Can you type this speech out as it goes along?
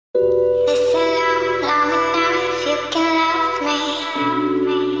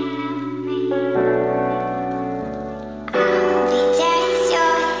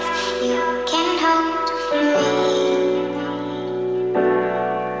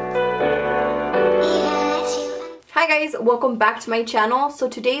guys, welcome back to my channel. So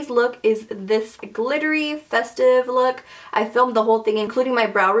today's look is this glittery festive look. I filmed the whole thing including my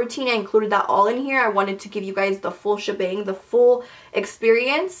brow routine. I included that all in here. I wanted to give you guys the full shebang, the full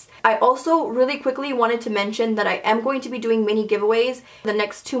experience. I also really quickly wanted to mention that I am going to be doing mini giveaways the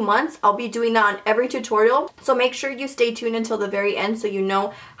next 2 months. I'll be doing that on every tutorial, so make sure you stay tuned until the very end so you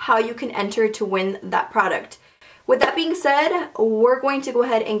know how you can enter to win that product. With that being said, we're going to go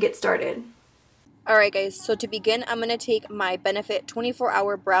ahead and get started. Alright guys, so to begin, I'm going to take my Benefit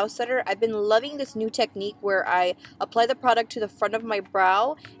 24-Hour Brow Setter. I've been loving this new technique where I apply the product to the front of my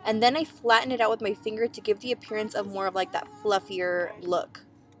brow and then I flatten it out with my finger to give the appearance of more of like that fluffier look.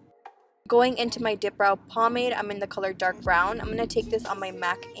 Going into my Dip Brow Pomade, I'm in the color Dark Brown. I'm going to take this on my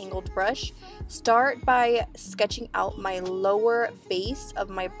MAC angled brush. Start by sketching out my lower base of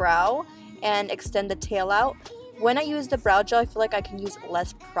my brow and extend the tail out. When I use the brow gel, I feel like I can use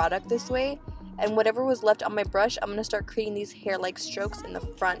less product this way. And whatever was left on my brush, I'm going to start creating these hair-like strokes in the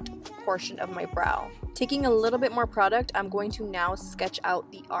front portion of my brow. Taking a little bit more product, I'm going to now sketch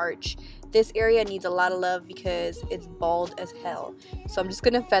out the arch. This area needs a lot of love because it's bald as hell. So I'm just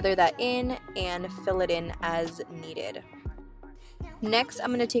going to feather that in and fill it in as needed. Next, I'm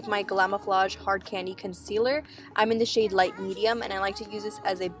going to take my Glamaflauge Hard Candy Concealer. I'm in the shade Light Medium and I like to use this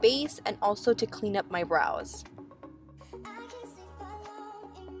as a base and also to clean up my brows.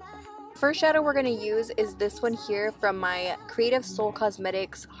 First shadow we're going to use is this one here from my Creative Soul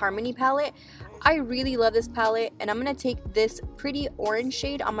Cosmetics Harmony palette. I really love this palette and I'm going to take this pretty orange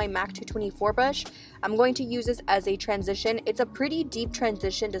shade on my MAC 224 brush. I'm going to use this as a transition. It's a pretty deep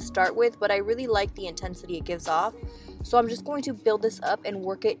transition to start with, but I really like the intensity it gives off. So I'm just going to build this up and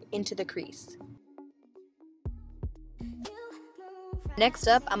work it into the crease. Next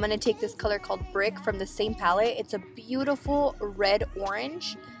up, I'm going to take this color called Brick from the same palette. It's a beautiful red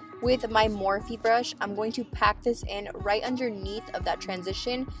orange. With my Morphe brush, I'm going to pack this in right underneath of that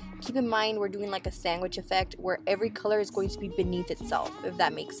transition. Keep in mind we're doing like a sandwich effect where every color is going to be beneath itself, if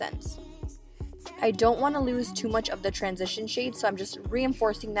that makes sense. I don't want to lose too much of the transition shade, so I'm just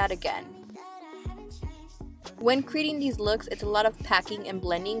reinforcing that again. When creating these looks, it's a lot of packing and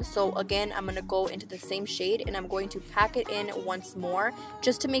blending, so again, I'm going to go into the same shade and I'm going to pack it in once more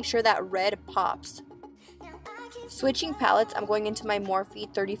just to make sure that red pops. Switching palettes, I'm going into my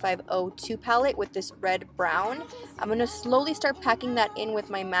Morphe 3502 palette with this red brown. I'm going to slowly start packing that in with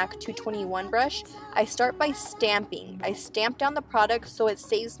my MAC 221 brush. I start by stamping. I stamp down the product so it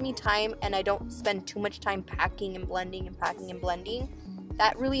saves me time and I don't spend too much time packing and blending and packing and blending.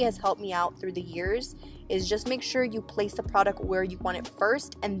 That really has helped me out through the years, is just make sure you place the product where you want it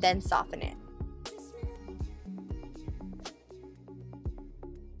first and then soften it.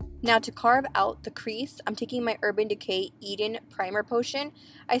 Now to carve out the crease, I'm taking my Urban Decay Eden Primer Potion.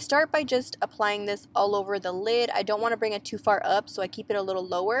 I start by just applying this all over the lid. I don't want to bring it too far up, so I keep it a little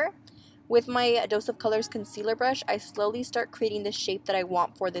lower. With my Dose of Colors concealer brush, I slowly start creating the shape that I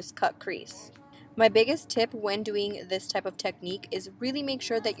want for this cut crease. My biggest tip when doing this type of technique is really make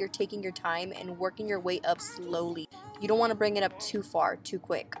sure that you're taking your time and working your way up slowly. You don't want to bring it up too far, too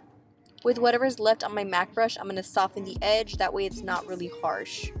quick. With whatever's left on my MAC brush, I'm going to soften the edge, that way it's not really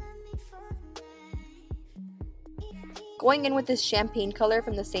harsh. Going in with this champagne color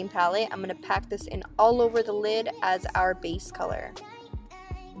from the same palette, I'm going to pack this in all over the lid as our base color.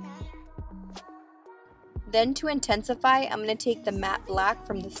 Then to intensify, I'm going to take the matte black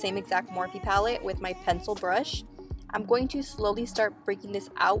from the same exact Morphe palette with my pencil brush. I'm going to slowly start breaking this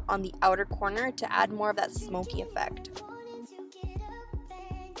out on the outer corner to add more of that smoky effect.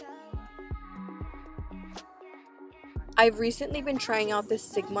 I've recently been trying out this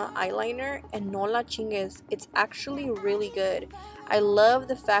Sigma eyeliner and no la chingues, it's actually really good. I love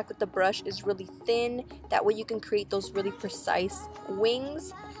the fact that the brush is really thin, that way you can create those really precise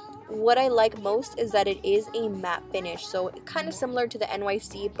wings. What I like most is that it is a matte finish, so kind of similar to the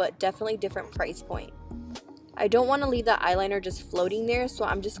NYC but definitely different price point. I don't want to leave that eyeliner just floating there, so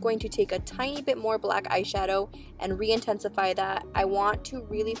I'm just going to take a tiny bit more black eyeshadow and re-intensify that. I want to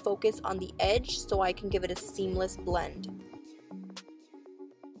really focus on the edge so I can give it a seamless blend.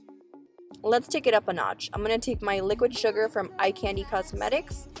 Let's take it up a notch. I'm going to take my liquid sugar from Becca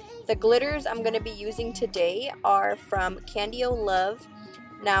Cosmetics. The glitters I'm going to be using today are from Kandeolove.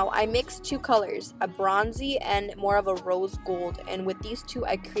 Now I mixed two colors, a bronzy and more of a rose gold, and with these two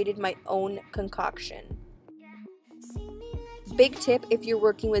I created my own concoction. Big tip if you're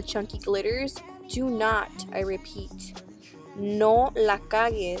working with chunky glitters, do not, I repeat, no la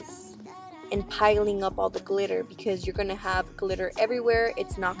cagues in piling up all the glitter because you're going to have glitter everywhere,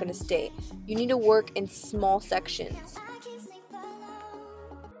 it's not going to stay. You need to work in small sections.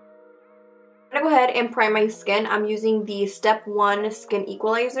 go ahead and prime my skin. I'm using the Step 1 Skin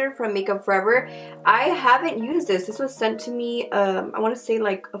Equalizer from Makeup Forever. I haven't used this. This was sent to me, I want to say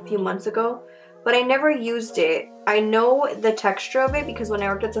like a few months ago, but I never used it. I know the texture of it because when I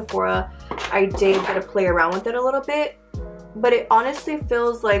worked at Sephora, I did get to play around with it a little bit. But it honestly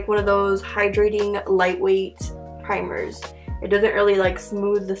feels like one of those hydrating, lightweight primers. It doesn't really like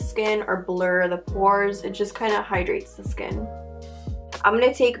smooth the skin or blur the pores. It just kind of hydrates the skin. I'm going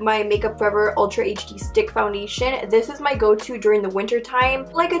to take my Makeup Forever Ultra HD Stick Foundation. This is my go-to during the winter time.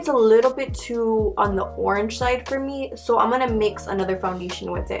 Like it's a little bit too on the orange side for me, so I'm going to mix another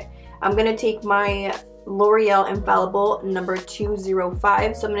foundation with it. I'm going to take my L'Oreal Infallible number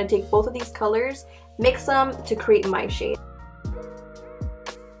 205. So I'm going to take both of these colors, mix them to create my shade.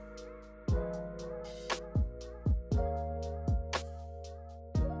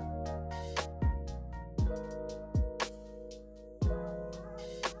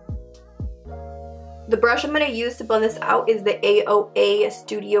 The brush I'm going to use to blend this out is the AOA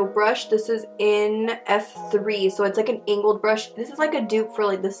Studio brush. This is in F3, so it's like an angled brush. This is like a dupe for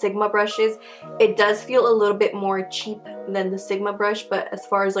like the Sigma brushes. It does feel a little bit more cheap than the Sigma brush, but as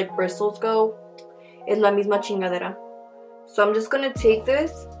far as like bristles go, es la misma chingadera. So I'm just going to take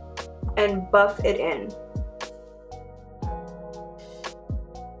this and buff it in.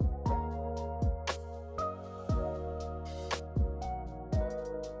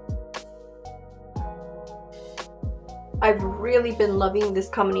 I've really been loving this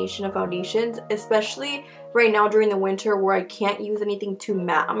combination of foundations, especially right now during the winter where I can't use anything too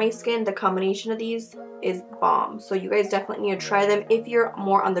matte on my skin. The combination of these is bomb. So you guys definitely need to try them if you're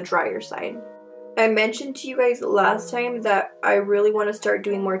more on the drier side. I mentioned to you guys last time that I really want to start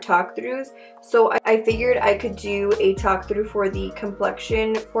doing more talk throughs, so I figured I could do a talk through for the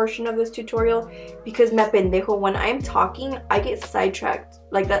complexion portion of this tutorial because me pendejo, when I'm talking I get sidetracked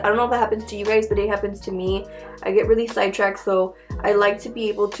like that. I don't know if that happens to you guys, but it happens to me. I get really sidetracked, so I like to be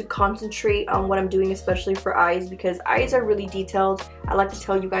able to concentrate on what I'm doing, especially for eyes, because eyes are really detailed. I like to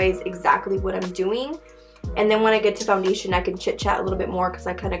tell you guys exactly what I'm doing. And then when I get to foundation, I can chit chat a little bit more because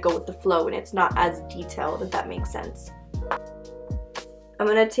I kind of go with the flow and it's not as detailed, if that makes sense. I'm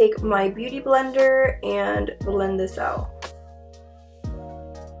going to take my beauty blender and blend this out.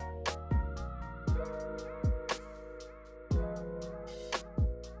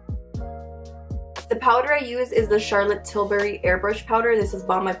 The powder I use is the Charlotte Tilbury Airbrush powder. This is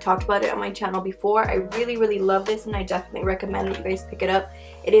bomb. I've talked about it on my channel before. I really love this and I definitely recommend that you guys pick it up.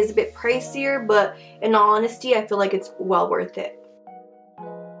 It is a bit pricier, but in all honesty, I feel like it's well worth it.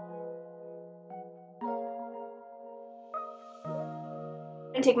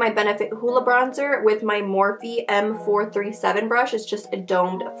 I'm going to take my Benefit Hoola bronzer with my Morphe M437 brush. It's just a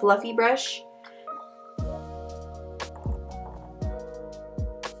domed fluffy brush.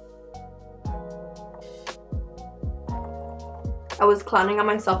 I was clowning on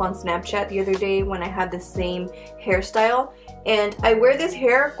myself on Snapchat the other day when I had the same hairstyle, and I wear this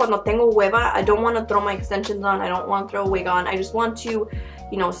hair cuando tengo hueva. I don't want to throw my extensions on, I don't want to throw a wig on, I just want to,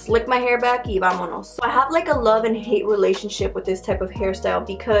 you know, slick my hair back y vámonos. So I have like a love and hate relationship with this type of hairstyle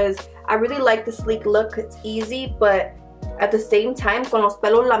because I really like the sleek look. It's easy, but at the same time, con los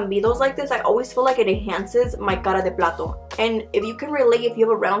pelos lambidos like this, I always feel like it enhances my cara de plato. And if you can relate, if you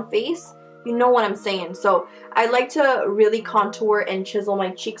have a round face, you know what I'm saying. So I like to really contour and chisel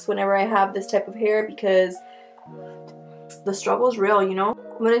my cheeks whenever I have this type of hair because the struggle is real, you know.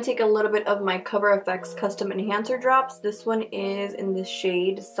 I'm going to take a little bit of my Cover FX Custom Enhancer Drops. This one is in the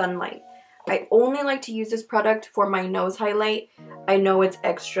shade Sunlight. I only like to use this product for my nose highlight. I know it's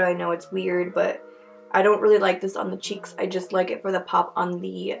extra, I know it's weird, but I don't really like this on the cheeks. I just like it for the pop on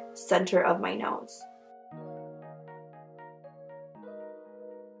the center of my nose.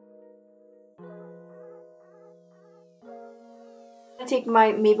 I'm going to take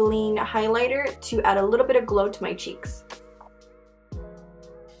my Maybelline highlighter to add a little bit of glow to my cheeks.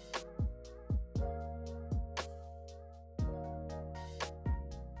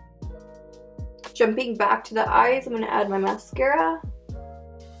 Jumping back to the eyes, I'm going to add my mascara.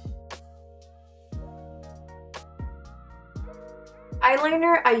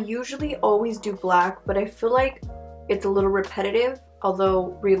 Eyeliner, I usually always do black, but I feel like it's a little repetitive,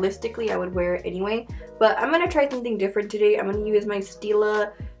 although realistically I would wear it anyway. But I'm going to try something different today. I'm going to use my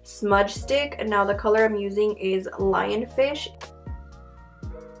Stila smudge stick, and now the color I'm using is Lionfish.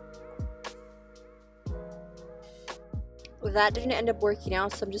 That didn't end up working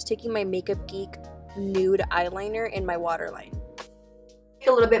out, so I'm just taking my Makeup Geek nude eyeliner in my waterline. Take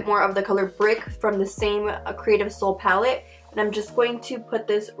a little bit more of the color Brick from the same Creative Soul palette, and I'm just going to put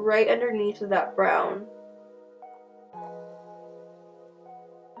this right underneath of that brown.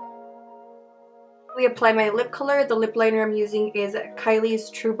 We apply my lip color. The lip liner I'm using is KYLIE's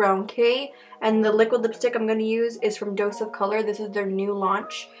True Brown K, and the liquid lipstick I'm going to use is from Dose of Color. This is their new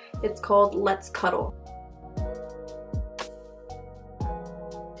launch. It's called Let's Cuddle.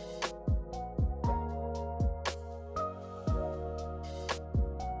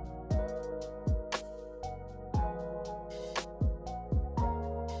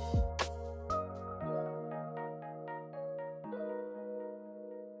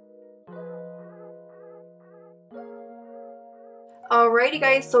 Alrighty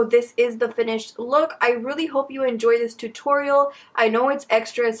guys, so this is the finished look. I really hope you enjoy this tutorial. I know it's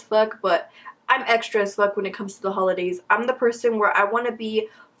extra as fuck, but I'm extra as fuck when it comes to the holidays. I'm the person where I want to be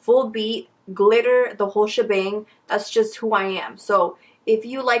full beat, glitter, the whole shebang. That's just who I am. So if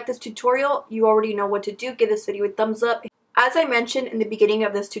you like this tutorial, you already know what to do. Give this video a thumbs up. As I mentioned in the beginning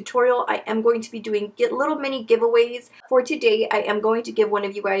of this tutorial, I am going to be doing little mini giveaways. For today, I am going to give one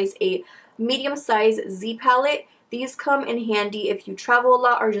of you guys a medium size Z palette. These come in handy if you travel a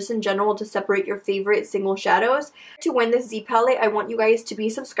lot or just in general to separate your favorite single shadows. To win this Z palette, I want you guys to be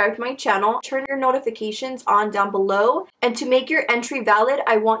subscribed to my channel, turn your notifications on down below, and to make your entry valid,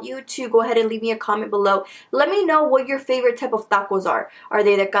 I want you to go ahead and leave me a comment below. Let me know what your favorite type of tacos are. Are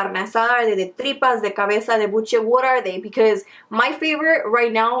they de carne asada? Are they de tripas, de cabeza, de buche? What are they? Because my favorite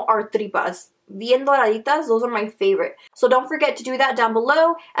right now are tripas. Bien doraditas, those are my favorite. So don't forget to do that down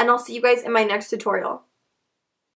below, and I'll see you guys in my next tutorial.